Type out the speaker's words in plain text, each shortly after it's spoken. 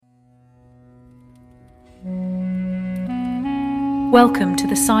Welcome to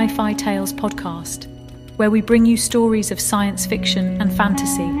the Sci-Fi Tales podcast, where we bring you stories of science fiction and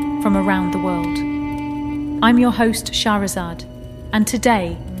fantasy from around the world. I'm your host, Shahrazad, and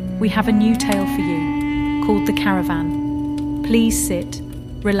today we have a new tale for you called The Caravan. Please sit,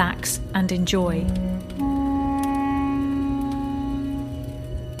 relax, and enjoy.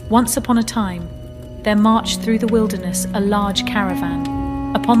 Once upon a time, there marched through the wilderness a large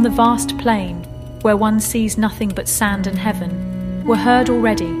caravan. Upon the vast plain, where one sees nothing but sand and heaven, were heard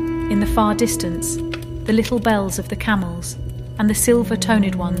already, in the far distance, the little bells of the camels and the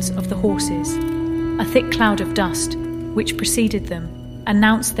silver-toned ones of the horses. A thick cloud of dust, which preceded them,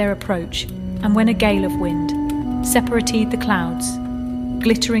 announced their approach, and when a gale of wind separated the clouds,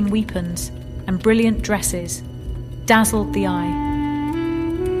 glittering weapons and brilliant dresses dazzled the eye.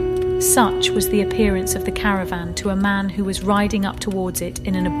 Such was the appearance of the caravan to a man who was riding up towards it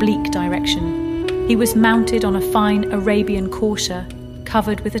in an oblique direction. He was mounted on a fine Arabian courser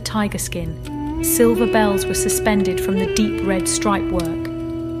covered with a tiger skin. Silver bells were suspended from the deep red stripe work,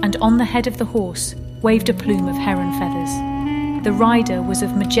 and on the head of the horse waved a plume of heron feathers. The rider was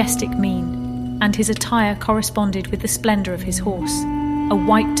of majestic mien, and his attire corresponded with the splendour of his horse. A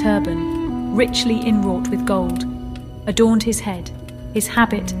white turban, richly inwrought with gold, adorned his head. His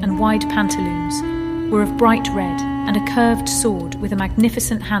habit and wide pantaloons were of bright red, and a curved sword with a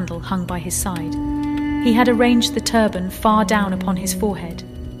magnificent handle hung by his side. He had arranged the turban far down upon his forehead.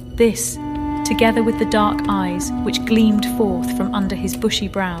 This, together with the dark eyes which gleamed forth from under his bushy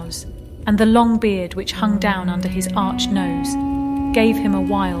brows, and the long beard which hung down under his arched nose, gave him a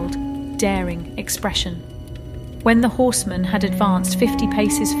wild, daring expression. When the horseman had advanced 50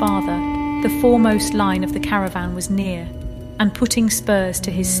 paces farther, the foremost line of the caravan was near, and putting spurs to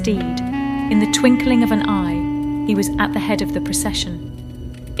his steed, in the twinkling of an eye, he was at the head of the procession.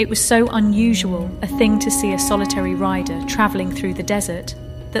 It was so unusual a thing to see a solitary rider travelling through the desert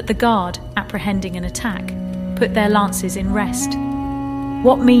that the guard, apprehending an attack, put their lances in rest.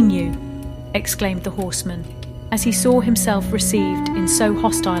 "What mean you?" exclaimed the horseman, as he saw himself received in so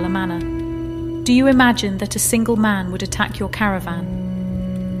hostile a manner. "Do you imagine that a single man would attack your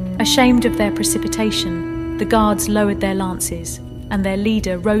caravan?" Ashamed of their precipitation, the guards lowered their lances, and their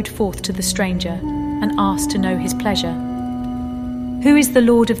leader rode forth to the stranger and asked to know his pleasure. "Who is the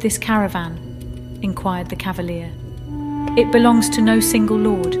lord of this caravan?" inquired the cavalier. "It belongs to no single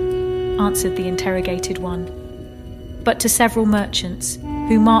lord," answered the interrogated one, "but to several merchants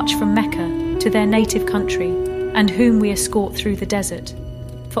who march from Mecca to their native country and whom we escort through the desert,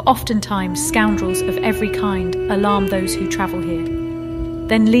 for oftentimes scoundrels of every kind alarm those who travel here."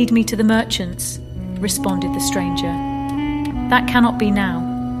 "Then lead me to the merchants," responded the stranger. "That cannot be now,"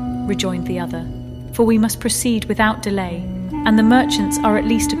 rejoined the other, "for we must proceed without delay, and the merchants are at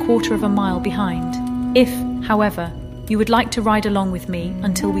least a quarter of a mile behind. If, however, you would like to ride along with me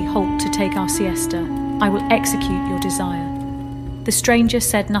until we halt to take our siesta, I will execute your desire." The stranger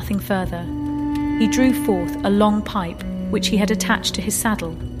said nothing further. He drew forth a long pipe which he had attached to his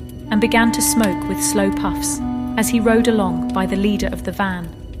saddle, and began to smoke with slow puffs as he rode along by the leader of the van.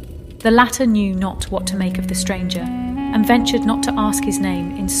 The latter knew not what to make of the stranger, and ventured not to ask his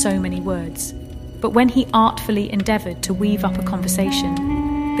name in so many words. But when he artfully endeavoured to weave up a conversation,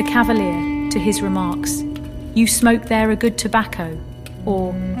 the cavalier, to his remarks, "You smoke there a good tobacco,"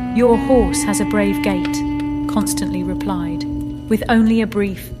 or "Your horse has a brave gait," constantly replied, with only a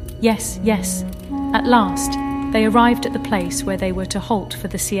brief "Yes, yes." At last, they arrived at the place where they were to halt for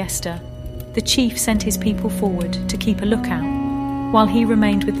the siesta. The chief sent his people forward to keep a lookout, while he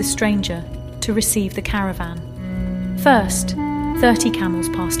remained with the stranger to receive the caravan. First, 30 camels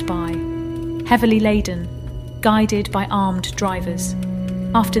passed by, heavily laden, guided by armed drivers.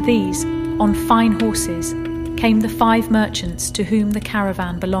 After these, on fine horses, came the 5 merchants to whom the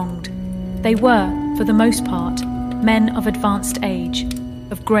caravan belonged. They were, for the most part, men of advanced age,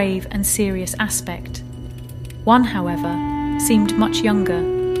 of grave and serious aspect. One, however, seemed much younger,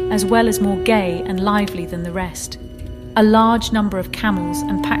 as well as more gay and lively than the rest. A large number of camels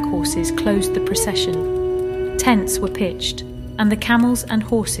and pack horses closed the procession. Tents were pitched, and the camels and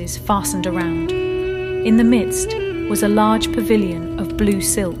horses fastened around. In the midst was a large pavilion of blue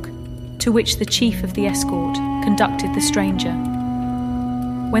silk, to which the chief of the escort conducted the stranger.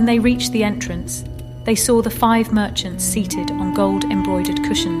 When they reached the entrance, they saw the 5 merchants seated on gold-embroidered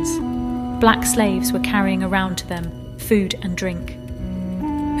cushions. Black slaves were carrying around to them food and drink.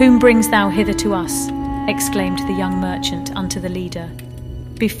 "Whom brings thou hither to us?" exclaimed the young merchant unto the leader.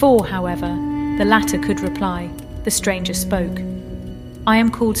 Before, however, the latter could reply, the stranger spoke. "I am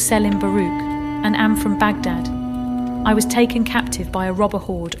called Selim Baruch, and am from Baghdad. I was taken captive by a robber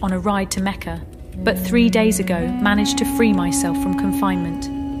horde on a ride to Mecca, but 3 days ago managed to free myself from confinement.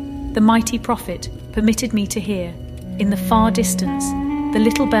 The mighty Prophet permitted me to hear, in the far distance, the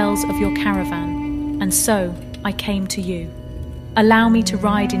little bells of your caravan, and so I came to you. Allow me to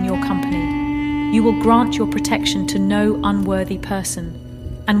ride in your company. You will grant your protection to no unworthy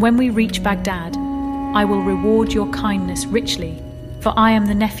person, and when we reach Baghdad, I will reward your kindness richly, for I am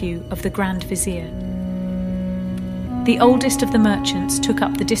the nephew of the Grand Vizier. The oldest of the merchants took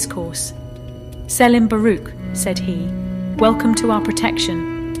up the discourse. Selim Baruch, said he, welcome to our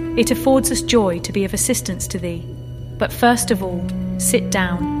protection. It affords us joy to be of assistance to thee. But first of all, sit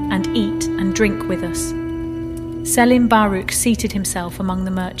down and eat and drink with us. Selim Baruch seated himself among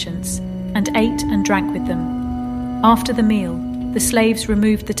the merchants and ate and drank with them. After the meal, the slaves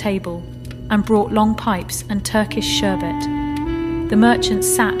removed the table and brought long pipes and Turkish sherbet. The merchants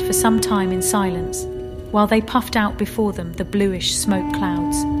sat for some time in silence, while they puffed out before them the bluish smoke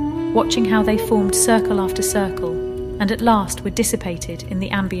clouds, watching how they formed circle after circle, and at last were dissipated in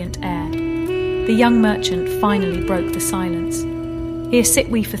the ambient air. The young merchant finally broke the silence. Here sit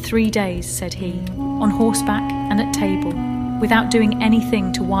we for 3 days, said he, on horseback and at table, without doing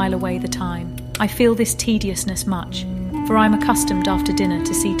anything to while away the time. I feel this tediousness much, for I am accustomed after dinner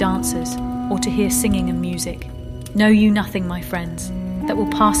to see dancers, or to hear singing and music. Know you nothing, my friends, that will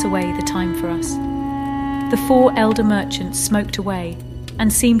pass away the time for us. The 4 elder merchants smoked away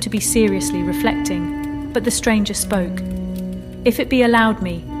and seemed to be seriously reflecting, but the stranger spoke. If it be allowed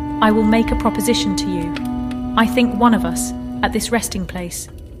me, I will make a proposition to you. I think one of us, at this resting place,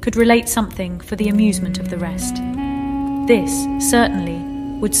 could relate something for the amusement of the rest. This, certainly,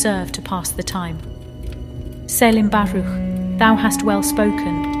 would serve to pass the time. Selim Baruch, thou hast well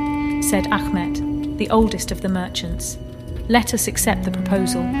spoken, said Ahmet, the oldest of the merchants. Let us accept the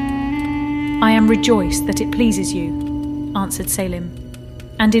proposal. I am rejoiced that it pleases you, answered Selim,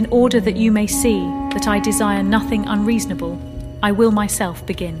 and in order that you may see that I desire nothing unreasonable, I will myself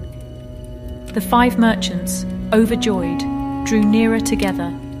begin. The 5 merchants, overjoyed, drew nearer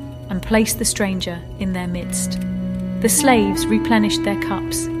together and placed the stranger in their midst. The slaves replenished their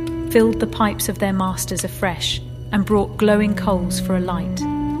cups, filled the pipes of their masters afresh, and brought glowing coals for a light.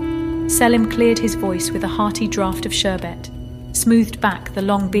 Selim cleared his voice with a hearty draught of sherbet, smoothed back the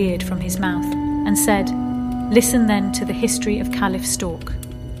long beard from his mouth, and said, Listen then to the history of Caliph Stork.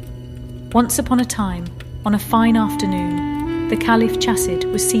 Once upon a time, on a fine afternoon, the Caliph Chassid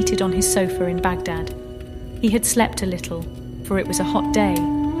was seated on his sofa in Baghdad. He had slept a little, for it was a hot day,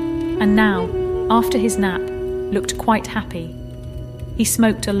 and now, after his nap, looked quite happy. He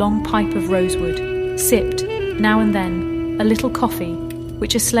smoked a long pipe of rosewood, sipped, now and then, a little coffee,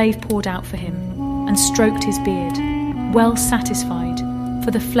 which a slave poured out for him, and stroked his beard, well satisfied,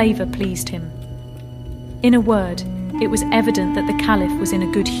 for the flavour pleased him. In a word, it was evident that the Caliph was in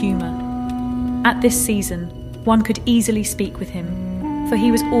a good humour. At this season, one could easily speak with him, for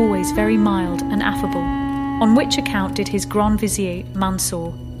he was always very mild and affable, on which account did his Grand Vizier,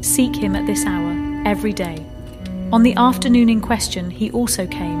 Mansour, seek him at this hour, every day. On the afternoon in question he also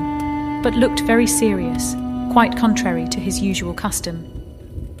came, but looked very serious, quite contrary to his usual custom.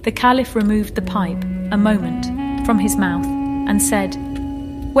 The Caliph removed the pipe, a moment, from his mouth, and said,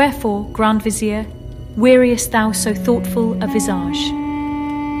 Wherefore, Grand Vizier, weariest thou so thoughtful a visage?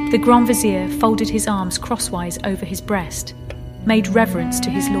 The Grand Vizier folded his arms crosswise over his breast, made reverence to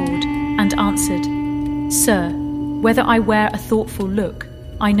his lord, and answered, Sir, whether I wear a thoughtful look,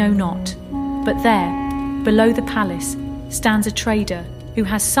 I know not, but there, below the palace, stands a trader who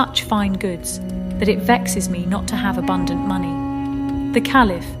has such fine goods that it vexes me not to have abundant money. The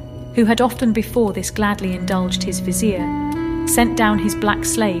Caliph, who had often before this gladly indulged his vizier, sent down his black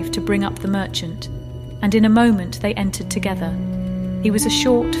slave to bring up the merchant, and in a moment they entered together. He was a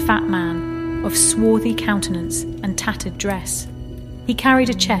short, fat man, of swarthy countenance and tattered dress. He carried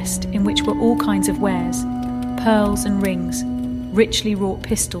a chest in which were all kinds of wares, pearls and rings, richly wrought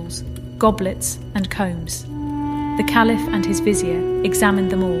pistols, goblets and combs. The Caliph and his vizier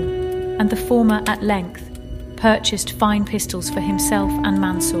examined them all, and the former at length purchased fine pistols for himself and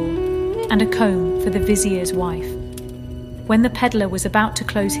Mansour, and a comb for the vizier's wife. When the peddler was about to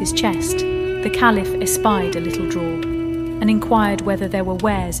close his chest, the Caliph espied a little drawer, and inquired whether there were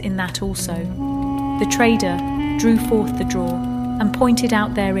wares in that also. The trader drew forth the drawer, and pointed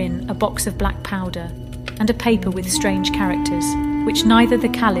out therein a box of black powder, and a paper with strange characters, which neither the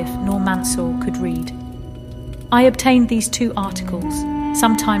Caliph nor Mansour could read. I obtained these 2 articles,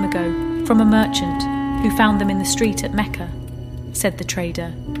 some time ago, from a merchant, who found them in the street at Mecca, said the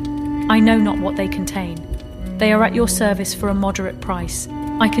trader. I know not what they contain. They are at your service for a moderate price.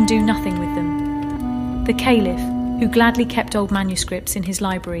 I can do nothing with them. The Caliph, who gladly kept old manuscripts in his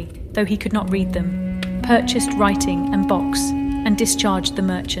library, though he could not read them, purchased writing and box, and discharged the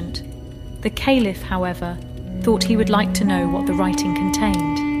merchant. The Caliph, however, thought he would like to know what the writing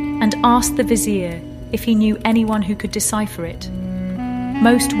contained, and asked the vizier if he knew anyone who could decipher it.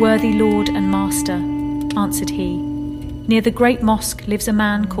 "Most worthy lord and master," answered he, "near the great mosque lives a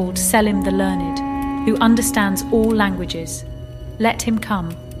man called Selim the Learned, who understands all languages. Let him come.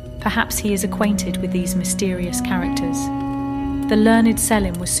 Perhaps he is acquainted with these mysterious characters." The learned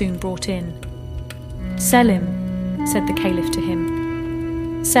Selim was soon brought in. "Selim," said the Caliph to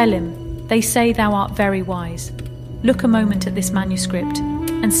him, "Selim, they say thou art very wise. Look a moment at this manuscript,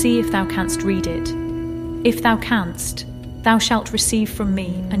 and see if thou canst read it. If thou canst, thou shalt receive from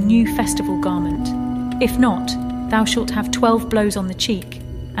me a new festival garment. If not, thou shalt have 12 blows on the cheek,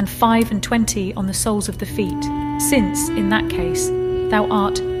 and 25 on the soles of the feet, since, in that case, thou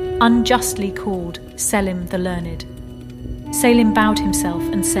art unjustly called Selim the Learned." Selim bowed himself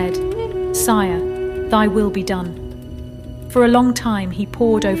and said, "Sire, thy will be done." For a long time he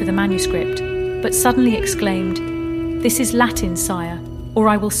pored over the manuscript, but suddenly exclaimed, "This is Latin, sire, or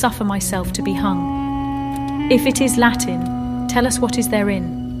I will suffer myself to be hung." "If it is Latin, tell us what is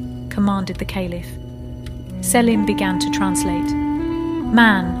therein," commanded the Caliph. Selim began to translate.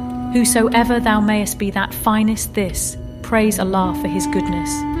 "Man, whosoever thou mayest be that finest this, praise Allah for his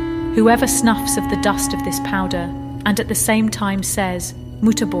goodness. Whoever snuffs of the dust of this powder, and at the same time says,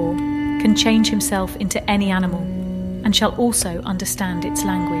 Mutabor, can change himself into any animal, and shall also understand its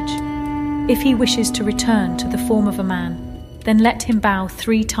language. If he wishes to return to the form of a man, then let him bow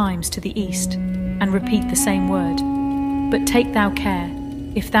 3 times to the east, and repeat the same word. But take thou care,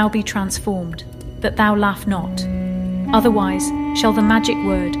 if thou be transformed, that thou laugh not. Otherwise shall the magic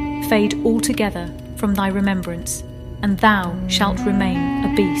word fade altogether from thy remembrance, and thou shalt remain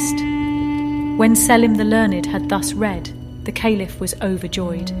a beast." When Selim the Learned had thus read, the Caliph was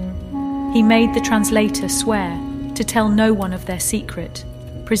overjoyed. He made the translator swear to tell no one of their secret,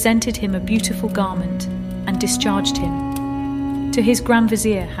 presented him a beautiful garment, and discharged him. To his Grand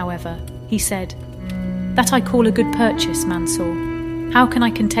Vizier, however, he said, "That I call a good purchase, Mansur. How can I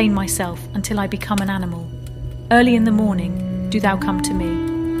contain myself until I become an animal? Early in the morning do thou come to me.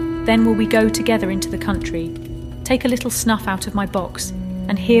 Then will we go together into the country. Take a little snuff out of my box,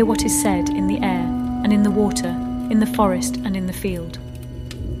 and hear what is said in the air, and in the water, in the forest, and in the field."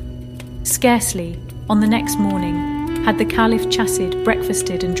 Scarcely, on the next morning, had the Caliph Chasid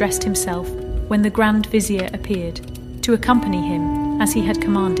breakfasted and dressed himself, when the Grand Vizier appeared, to accompany him, as he had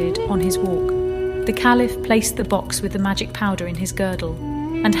commanded, on his walk. The Caliph placed the box with the magic powder in his girdle,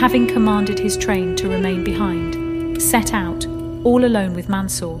 and having commanded his train to remain behind, set out, all alone with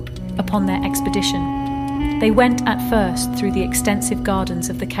Mansur, upon their expedition. They went at first through the extensive gardens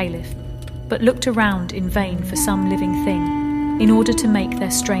of the Caliph, but looked around in vain for some living thing, in order to make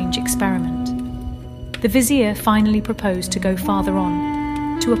their strange experiment. The Vizier finally proposed to go farther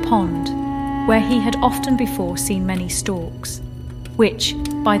on, to a pond, where he had often before seen many storks, which,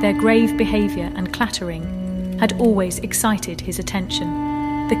 by their grave behaviour and clattering, had always excited his attention.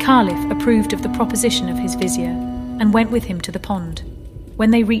 The Caliph approved of the proposition of his Vizier, and went with him to the pond.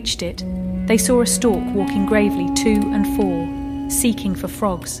 When they reached it, they saw a stork walking gravely to and fro, seeking for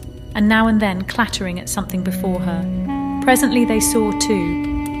frogs, and now and then clattering at something before her. Presently they saw,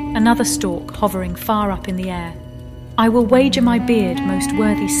 too, another stork hovering far up in the air. "I will wager my beard, most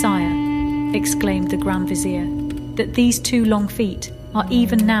worthy sire," exclaimed the Grand Vizier, "that these 2 long feet are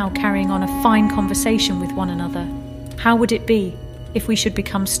even now carrying on a fine conversation with one another. How would it be if we should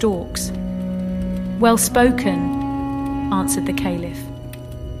become storks?" "Well spoken," answered the Caliph.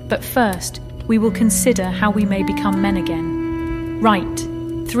 "But first we will consider how we may become men again. Right,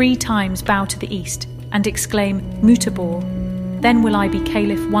 3 times bow to the east, and exclaim, Mutabor. Then will I be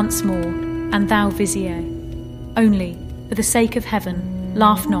Caliph once more, and thou Vizier. Only, for the sake of heaven,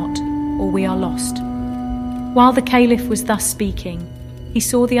 laugh not, or we are lost." While the Caliph was thus speaking, he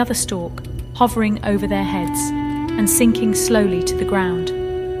saw the other stork hovering over their heads, and sinking slowly to the ground.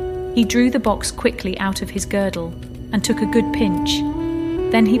 He drew the box quickly out of his girdle, and took a good pinch.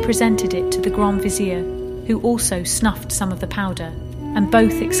 Then he presented it to the Grand Vizier, who also snuffed some of the powder, and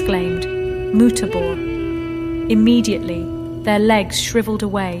both exclaimed, Mutabor. Immediately, their legs shriveled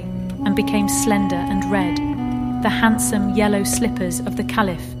away and became slender and red. The handsome yellow slippers of the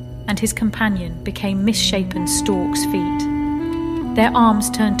Caliph and his companion became misshapen storks' feet. Their arms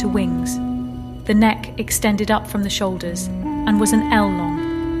turned to wings. The neck extended up from the shoulders and was an ell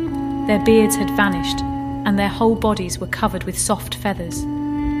long. Their beards had vanished, and their whole bodies were covered with soft feathers.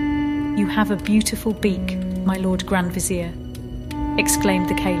 "You have a beautiful beak, my Lord Grand Vizier," exclaimed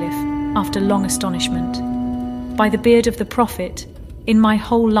the Caliph, after long astonishment. By the beard of the Prophet, in my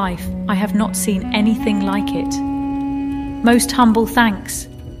whole life I have not seen anything like it." "Most humble thanks,"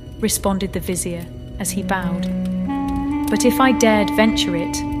 responded the vizier as he bowed. "But if I dared venture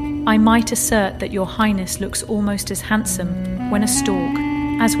it, I might assert that your highness looks almost as handsome when a stork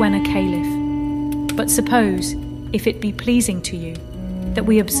as when a caliph. But suppose, if it be pleasing to you, that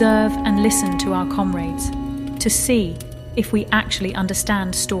we observe and listen to our comrades, to see if we actually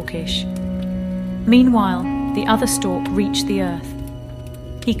understand storkish." Meanwhile, the other stork reached the earth.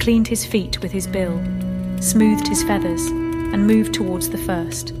 He cleaned his feet with his bill, smoothed his feathers, and moved towards the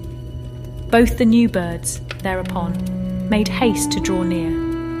first. Both the new birds, thereupon, made haste to draw near,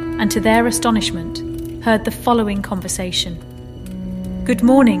 and to their astonishment, heard the following conversation. "Good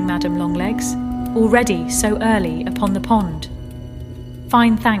morning, Madam Longlegs. Already so early upon the pond?"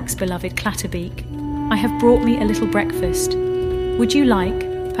 "Fine thanks, beloved Clatterbeak. I have brought me a little breakfast. Would you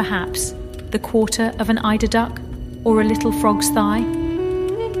like, perhaps, the quarter of an eider duck, or a little frog's thigh?"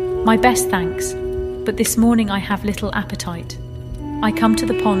 "My best thanks, but this morning I have little appetite. I come to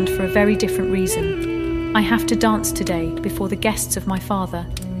the pond for a very different reason. I have to dance today before the guests of my father,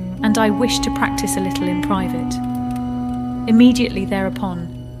 and I wish to practice a little in private." Immediately thereupon,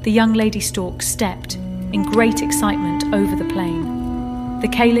 the young lady stork stepped, in great excitement, over the plain. The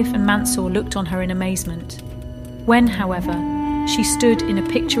Caliph and Mansur looked on her in amazement. When, however, she stood in a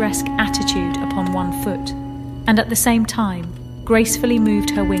picturesque attitude upon one foot, and at the same time gracefully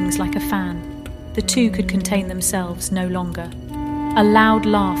moved her wings like a fan, the two could contain themselves no longer. A loud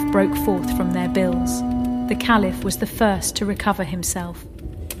laugh broke forth from their bills. The Caliph was the first to recover himself.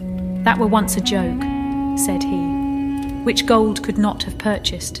 "That were once a joke," said he, "which gold could not have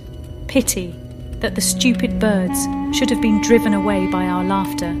purchased. Pity that the stupid birds should have been driven away by our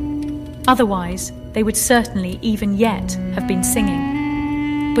laughter. Otherwise, they would certainly even yet have been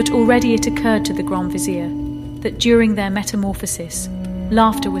singing." But already it occurred to the Grand Vizier that during their metamorphosis,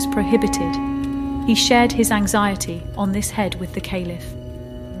 laughter was prohibited. He shared his anxiety on this head with the Caliph.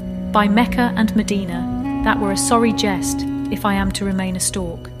 "By Mecca and Medina, that were a sorry jest if I am to remain a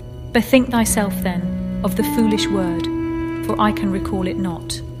stork. Bethink thyself then of the foolish word, for I can recall it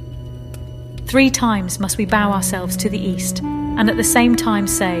not. 3 times must we bow ourselves to the east, and at the same time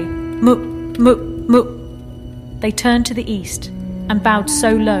say, 'Mup, mup, mup.'" They turned to the east, and bowed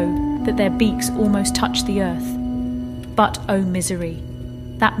so low that their beaks almost touched the earth. But, oh misery!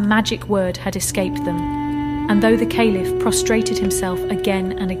 That magic word had escaped them, and though the Caliph prostrated himself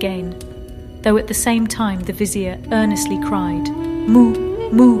again and again, though at the same time the Vizier earnestly cried, "Mu,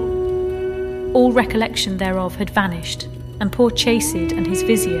 mu," all recollection thereof had vanished, and poor Chasid and his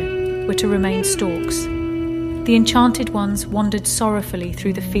Vizier were to remain storks. The enchanted ones wandered sorrowfully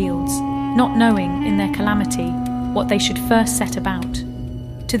through the fields, not knowing, in their calamity, what they should first set about.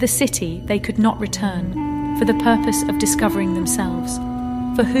 To the city they could not return, for the purpose of discovering themselves,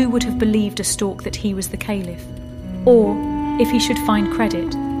 for who would have believed a stork that he was the Caliph? Or, if he should find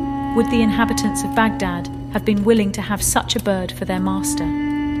credit, would the inhabitants of Baghdad have been willing to have such a bird for their master?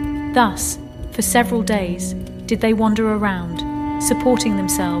 Thus, for several days, did they wander around, supporting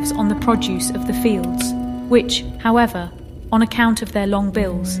themselves on the produce of the fields, which, however, on account of their long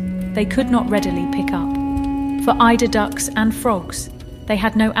bills, they could not readily pick up. For eider ducks and frogs, they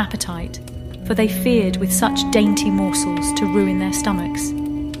had no appetite, for they feared with such dainty morsels to ruin their stomachs.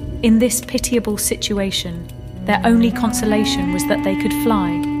 In this pitiable situation, their only consolation was that they could fly,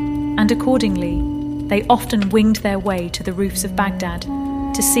 and accordingly, they often winged their way to the roofs of Baghdad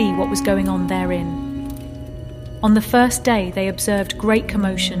to see what was going on therein. On the first day they observed great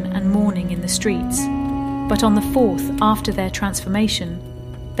commotion and mourning in the streets, but on the 4th, after their transformation,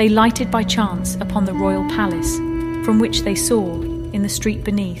 they lighted by chance upon the royal palace, from which they saw, in the street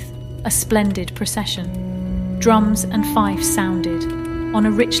beneath, a splendid procession. Drums and fifes sounded. On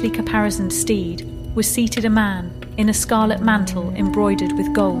a richly caparisoned steed was seated a man in a scarlet mantle embroidered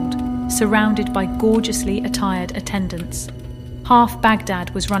with gold, surrounded by gorgeously attired attendants. Half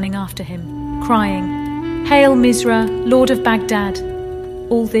Baghdad was running after him, crying, "Hail Misra, Lord of Baghdad!"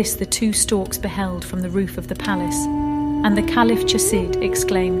 All this the 2 storks beheld from the roof of the palace, and the Caliph Chasid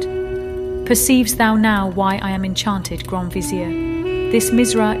exclaimed, "Perceives thou now why I am enchanted, Grand Vizier? This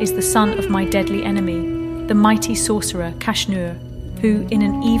Misra is the son of my deadly enemy, the mighty sorcerer Kashnur, who, in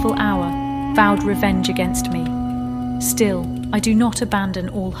an evil hour, vowed revenge against me. Still, I do not abandon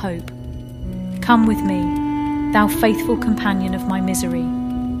all hope. Come with me, thou faithful companion of my misery.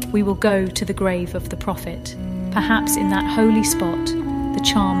 We will go to the grave of the Prophet. Perhaps in that holy spot the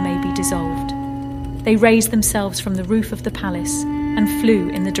charm may be dissolved." They raised themselves from the roof of the palace and flew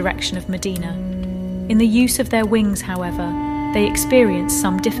in the direction of Medina. In the use of their wings, however, they experienced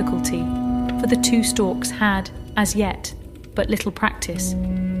some difficulty, for the 2 storks had, as yet, but little practice.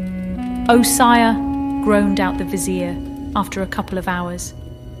 "O sire," groaned out the vizier after a couple of hours,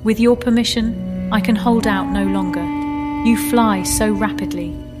 "with your permission, I can hold out no longer. You fly so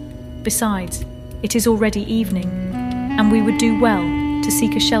rapidly. Besides, it is already evening, and we would do well to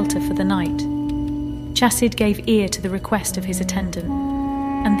seek a shelter for the night." Chasid gave ear to the request of his attendant,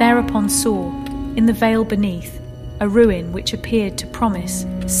 and thereupon saw, in the vale beneath, a ruin which appeared to promise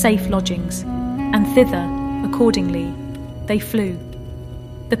safe lodgings, and thither, accordingly, they flew.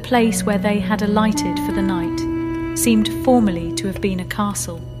 The place where they had alighted for the night seemed formerly to have been a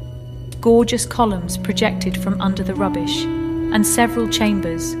castle. Gorgeous columns projected from under the rubbish, and several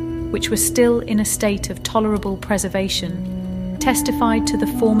chambers, which were still in a state of tolerable preservation, testified to the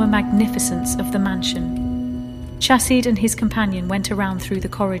former magnificence of the mansion. Chasid and his companion went around through the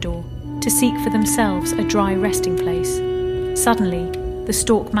corridor to seek for themselves a dry resting place. Suddenly, the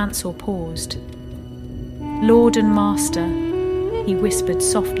stork Mansour paused. "Lord and master," he whispered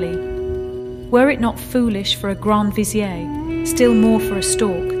softly, "were it not foolish for a grand vizier, still more for a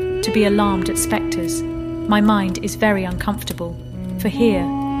stork, to be alarmed at spectres, my mind is very uncomfortable, for here,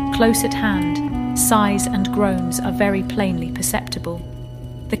 close at hand, sighs and groans are very plainly perceptible."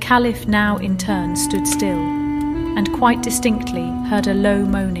 The Caliph now in turn stood still, and quite distinctly heard a low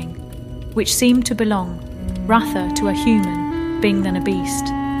moaning, which seemed to belong rather to a human being than a beast.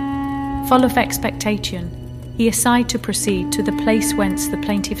 Full of expectation, he essayed to proceed to the place whence the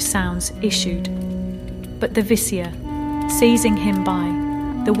plaintive sounds issued. But the vizier, seizing him by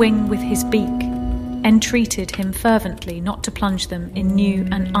the wing with his beak, entreated him fervently not to plunge them in new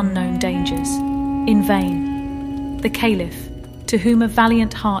and unknown dangers. In vain. The Caliph, to whom a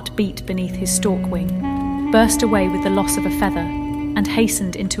valiant heart beat beneath his stork wing, burst away with the loss of a feather, and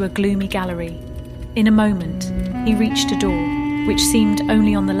hastened into a gloomy gallery. In a moment, he reached a door, which seemed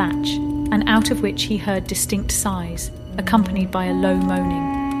only on the latch, and out of which he heard distinct sighs, accompanied by a low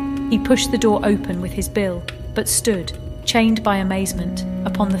moaning. He pushed the door open with his bill, but stood, chained by amazement,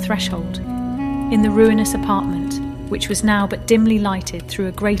 upon the threshold. In the ruinous apartment, which was now but dimly lighted through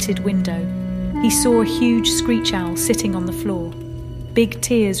a grated window, he saw a huge screech owl sitting on the floor. Big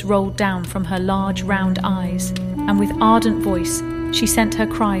tears rolled down from her large round eyes, and with ardent voice she sent her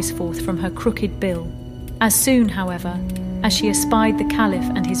cries forth from her crooked bill. As soon, however, as she espied the Caliph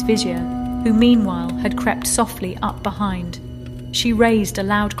and his vizier, who meanwhile had crept softly up behind, she raised a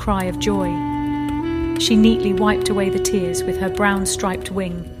loud cry of joy. She neatly wiped away the tears with her brown-striped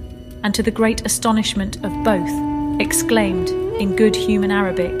wing, and to the great astonishment of both, exclaimed in good human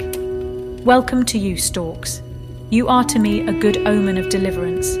Arabic, "Welcome to you, storks. You are to me a good omen of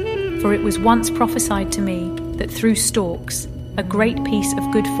deliverance, for it was once prophesied to me that through storks a great piece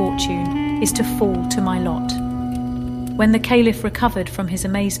of good fortune is to fall to my lot." When the Caliph recovered from his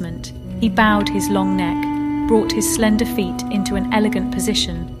amazement, he bowed his long neck, brought his slender feet into an elegant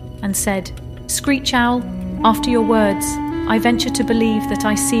position, and said, "Screech owl, after your words, I venture to believe that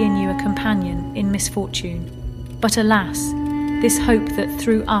I see in you a companion in misfortune. But alas, this hope that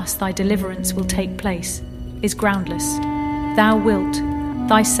through us thy deliverance will take place is groundless. Thou wilt,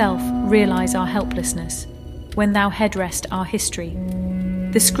 thyself, realize our helplessness, when thou headrest our history."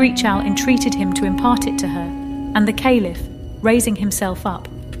 The screech owl entreated him to impart it to her, and the Caliph, raising himself up,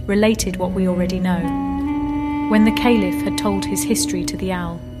 related what we already know. When the Caliph had told his history to the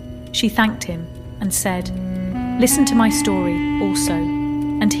owl, she thanked him and said, "Listen to my story also,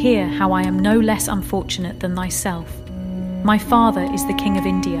 and hear how I am no less unfortunate than thyself. My father is the King of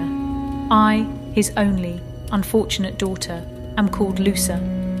India. I, his only, unfortunate daughter, am called Lusa.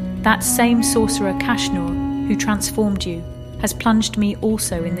 That same sorcerer Kashnur, who transformed you, has plunged me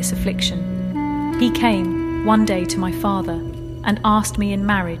also in this affliction. He came one day to my father and asked me in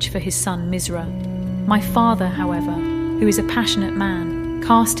marriage for his son Misra. My father, however, who is a passionate man,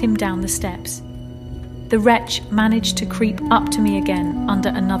 cast him down the steps. The wretch managed to creep up to me again under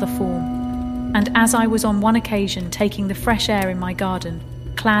another form, and as I was on one occasion taking the fresh air in my garden,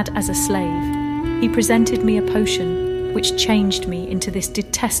 clad as a slave, he presented me a potion which changed me into this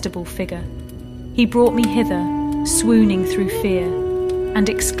detestable figure. He brought me hither, swooning through fear, and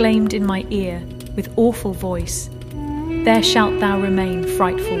exclaimed in my ear with awful voice, 'There shalt thou remain,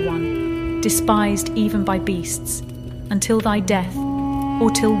 frightful one, despised even by beasts, until thy death, or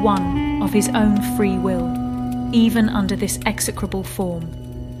till one, of his own free will, even under this execrable form,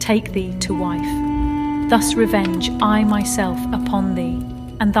 take thee to wife. Thus revenge I myself upon thee,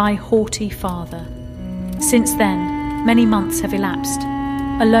 and thy haughty father.' Since then, many months have elapsed.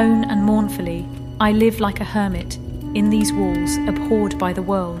 Alone and mournfully, I live like a hermit in these walls, abhorred by the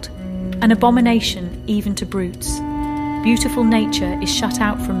world, an abomination even to brutes. Beautiful nature is shut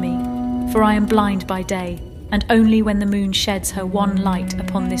out from me, for I am blind by day, and only when the moon sheds her wan light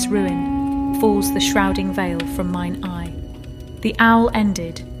upon this ruin falls the shrouding veil from mine eye. The owl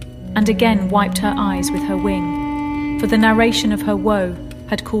ended, and again wiped her eyes with her wing, for the narration of her woe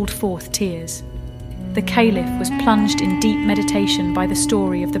had called forth tears. The Caliph was plunged in deep meditation by the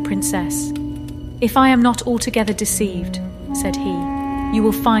story of the princess. "If I am not altogether deceived," said he, "you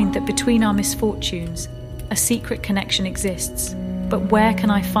will find that between our misfortunes a secret connection exists. But where can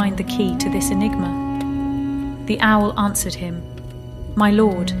I find the key to this enigma?" The owl answered him, "My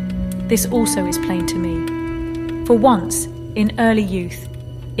lord, this also is plain to me. For once, in early youth,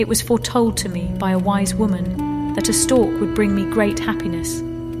 it was foretold to me by a wise woman that a stork would bring me great happiness,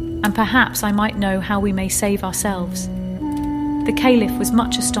 and perhaps I might know how we may save ourselves." The Caliph was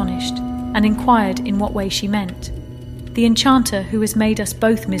much astonished, and inquired in what way she meant. "The enchanter who has made us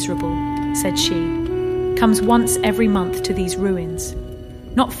both miserable," said she, "comes once every month to these ruins.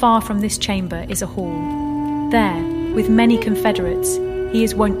 Not far from this chamber is a hall. There, with many confederates, he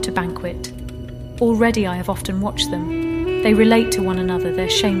is wont to banquet. Already I have often watched them. They relate to one another their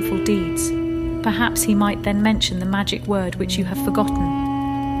shameful deeds. Perhaps he might then mention the magic word which you have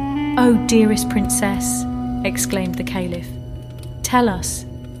forgotten." "Oh, dearest princess," exclaimed the Caliph, "tell us,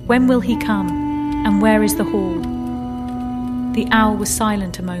 when will he come, and where is the hall?" The owl was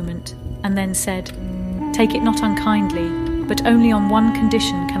silent a moment, and then said, "Take it not unkindly, but only on one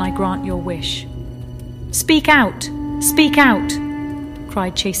condition can I grant your wish." "Speak out! Speak out!"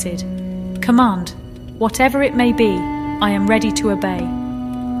 cried Chisid. "Command, whatever it may be, I am ready to obey."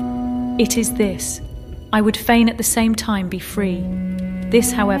 "It is this: I would fain at the same time be free.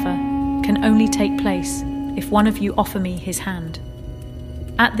 This, however, can only take place if one of you offer me his hand."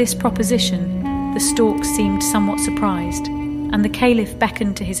 At this proposition, the stork seemed somewhat surprised, and the Caliph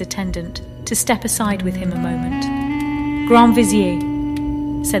beckoned to his attendant to step aside with him a moment. "Grand Vizier,"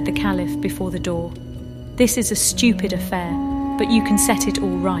 said the Caliph before the door, "this is a stupid affair, but you can set it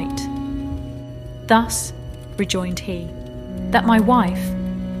all right." "Thus," rejoined he, "that my wife,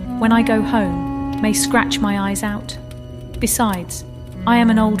 when I go home, may scratch my eyes out. Besides, I am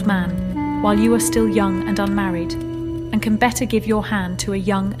an old man, while you are still young and unmarried, and can better give your hand to a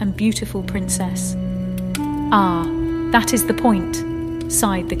young and beautiful princess." "Ah, that is the point,"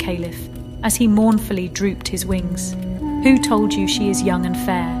 sighed the Caliph, as he mournfully drooped his wings. "Who told you she is young and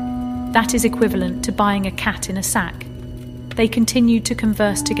fair? That is equivalent to buying a cat in a sack." They continued to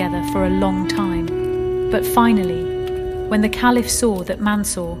converse together for a long time, but finally, when the Caliph saw that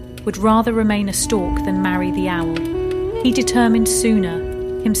Mansur would rather remain a stork than marry the owl, he determined sooner,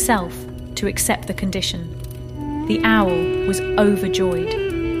 himself, to accept the condition. The owl was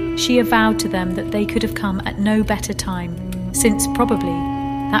overjoyed. She avowed to them that they could have come at no better time, since probably,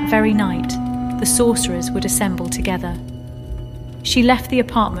 that very night, the sorcerers would assemble together. She left the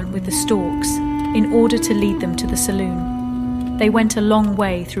apartment with the storks in order to lead them to the saloon. They went a long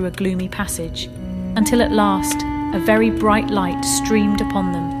way through a gloomy passage, until at last a very bright light streamed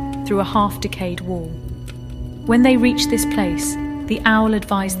upon them through a half-decayed wall. When they reached this place, the owl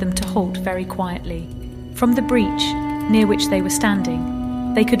advised them to halt very quietly. From the breach, near which they were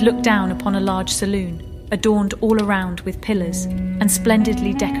standing, they could look down upon a large saloon, adorned all around with pillars and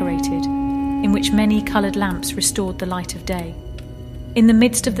splendidly decorated, in which many coloured lamps restored the light of day. In the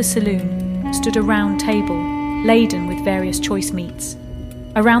midst of the saloon stood a round table, laden with various choice meats.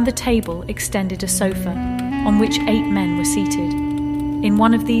 Around the table extended a sofa, on which 8 men were seated. In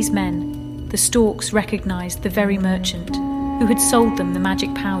one of these men, the storks recognised the very merchant who had sold them the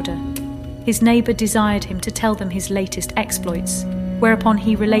magic powder. His neighbour desired him to tell them his latest exploits, whereupon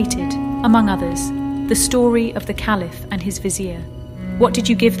he related, among others, the story of the Caliph and his vizier. "What did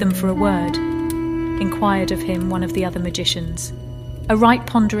you give them for a word?" inquired of him one of the other magicians. "A right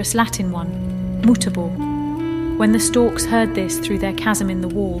ponderous Latin one, mutable." When the storks heard this through their chasm in the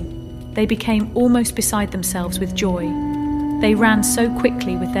wall, they became almost beside themselves with joy. They ran so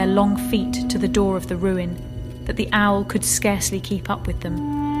quickly with their long feet to the door of the ruin that the owl could scarcely keep up with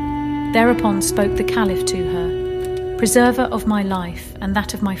them. Thereupon spoke the Caliph to her, "Preserver of my life and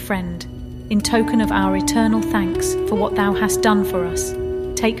that of my friend, in token of our eternal thanks for what thou hast done for us,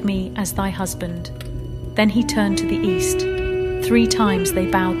 take me as thy husband." Then he turned to the east. 3 times they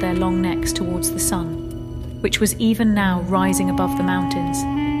bowed their long necks towards the sun, which was even now rising above the mountains,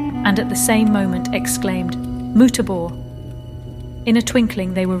 and at the same moment exclaimed, "Mutabor!" In a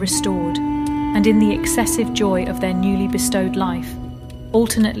twinkling they were restored, and in the excessive joy of their newly bestowed life,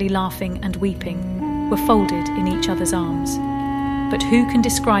 alternately laughing and weeping, were folded in each other's arms. But who can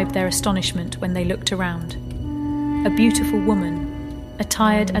describe their astonishment when they looked around? A beautiful woman,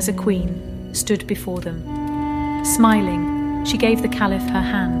 attired as a queen, stood before them. Smiling, she gave the Caliph her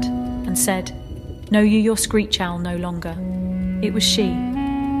hand and said, Know you your screech owl no longer? It was she.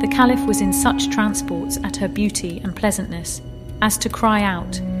 The Caliph was in such transports at her beauty and pleasantness as to cry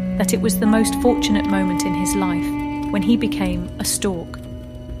out that it was the most fortunate moment in his life when he became a stork.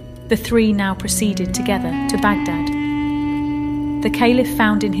 The three now proceeded together to Baghdad. The Caliph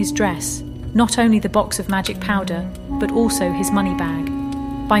found in his dress not only the box of magic powder, but also his money bag.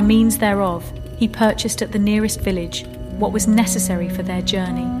 By means thereof, he purchased at the nearest village what was necessary for their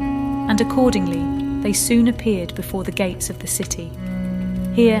journey, and accordingly they soon appeared before the gates of the city.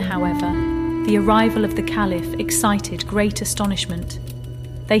 Here, however, the arrival of the Caliph excited great astonishment.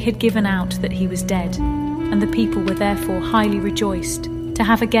 They had given out that he was dead, and the people were therefore highly rejoiced to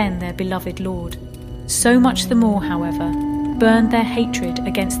have again their beloved lord. So much the more, however, burned their hatred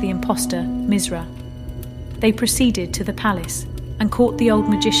against the impostor Misra. They proceeded to the palace and caught the old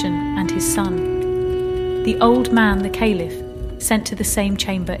magician and his son. The old man, the Caliph, sent to the same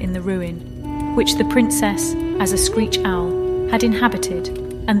chamber in the ruin, which the princess, as a screech owl, had inhabited,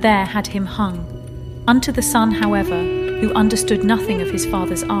 and there had him hung. Unto the son, however, who understood nothing of his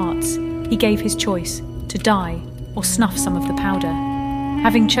father's arts, he gave his choice, to die or snuff some of the powder.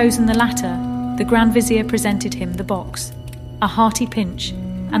 Having chosen the latter, the Grand Vizier presented him the box. A hearty pinch,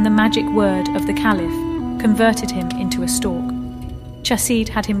 and the magic word of the Caliph converted him into a stork. Chasid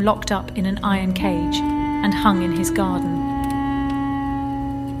had him locked up in an iron cage and hung in his garden.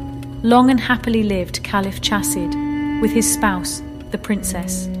 Long and happily lived Caliph Chasid with his spouse, the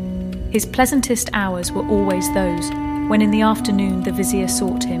princess. His pleasantest hours were always those when in the afternoon the vizier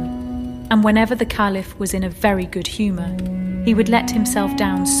sought him, and whenever the Caliph was in a very good humour, he would let himself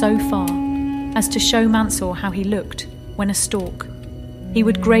down so far as to show Mansur how he looked when a stork. He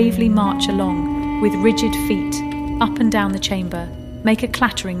would gravely march along with rigid feet up and down the chamber, make a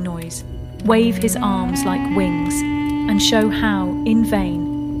clattering noise, wave his arms like wings, and show how, in vain,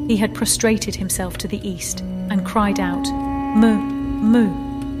 he had prostrated himself to the east and cried out, "Mu,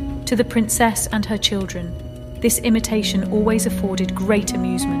 mu," to the princess and her children. This imitation always afforded great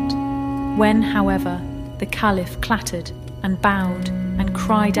amusement. When, however, the Caliph clattered and bowed and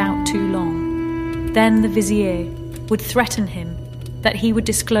cried out too long, then the vizier would threaten him that he would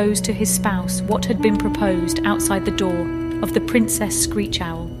disclose to his spouse what had been proposed outside the door of the Princess Screech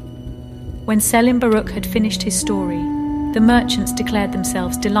Owl. When Selim Baruch had finished his story, the merchants declared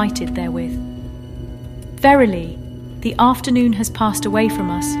themselves delighted therewith. "Verily, the afternoon has passed away from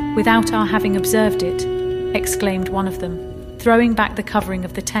us without our having observed it," exclaimed one of them, throwing back the covering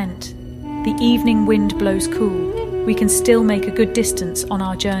of the tent. "The evening wind blows cool. We can still make a good distance on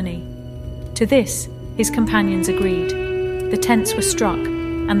our journey." To this, his companions agreed. The tents were struck,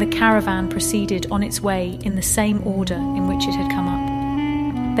 and the caravan proceeded on its way in the same order in which it had come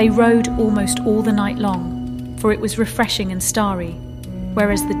up. They rode almost all the night long, for it was refreshing and starry,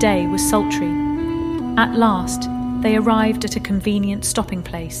 whereas the day was sultry. At last, they arrived at a convenient stopping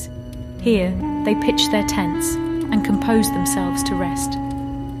place. Here, they pitched their tents and composed themselves to rest.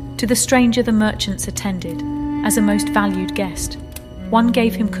 To the stranger the merchants attended, as a most valued guest. One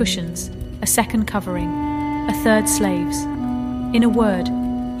gave him cushions, a second covering, a third slaves. In a word,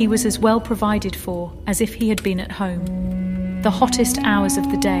 he was as well provided for as if he had been at home. The hottest hours of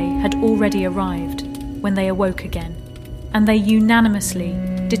the day had already arrived when they awoke again, and they unanimously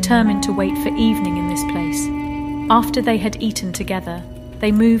determined to wait for evening in this place. After they had eaten together,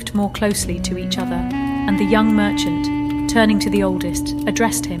 they moved more closely to each other, and the young merchant, turning to the oldest,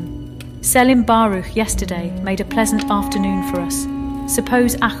 addressed him. "Selim Baruch yesterday made a pleasant afternoon for us.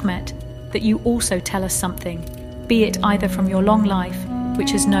 Suppose, Ahmet, that you also tell us something, be it either from your long life,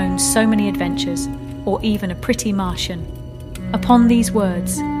 which has known so many adventures, or even a pretty Martian." Upon these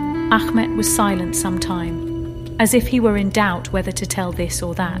words, Ahmet was silent some time, as if he were in doubt whether to tell this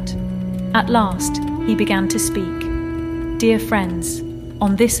or that. At last, he began to speak. "Dear friends,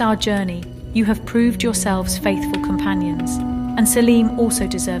 on this our journey, you have proved yourselves faithful companions, and Selim also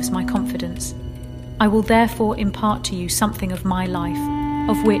deserves my confidence. I will therefore impart to you something of my life,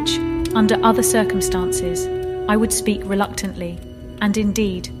 of which, under other circumstances, I would speak reluctantly, and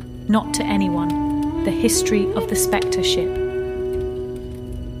indeed not to anyone, the history of the Spectre ship.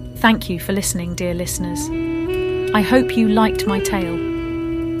 Thank you for listening, dear listeners. I hope you liked my tale.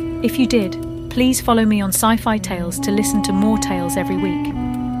 If you did, please follow me on Sci-Fi Tales to listen to more tales every week.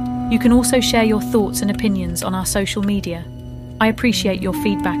 You can also share your thoughts and opinions on our social media. I appreciate your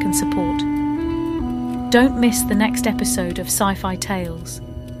feedback and support. Don't miss the next episode of Sci-Fi Tales,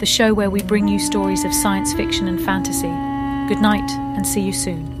 the show where we bring you stories of science fiction and fantasy. Good night, and see you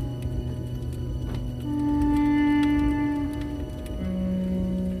soon.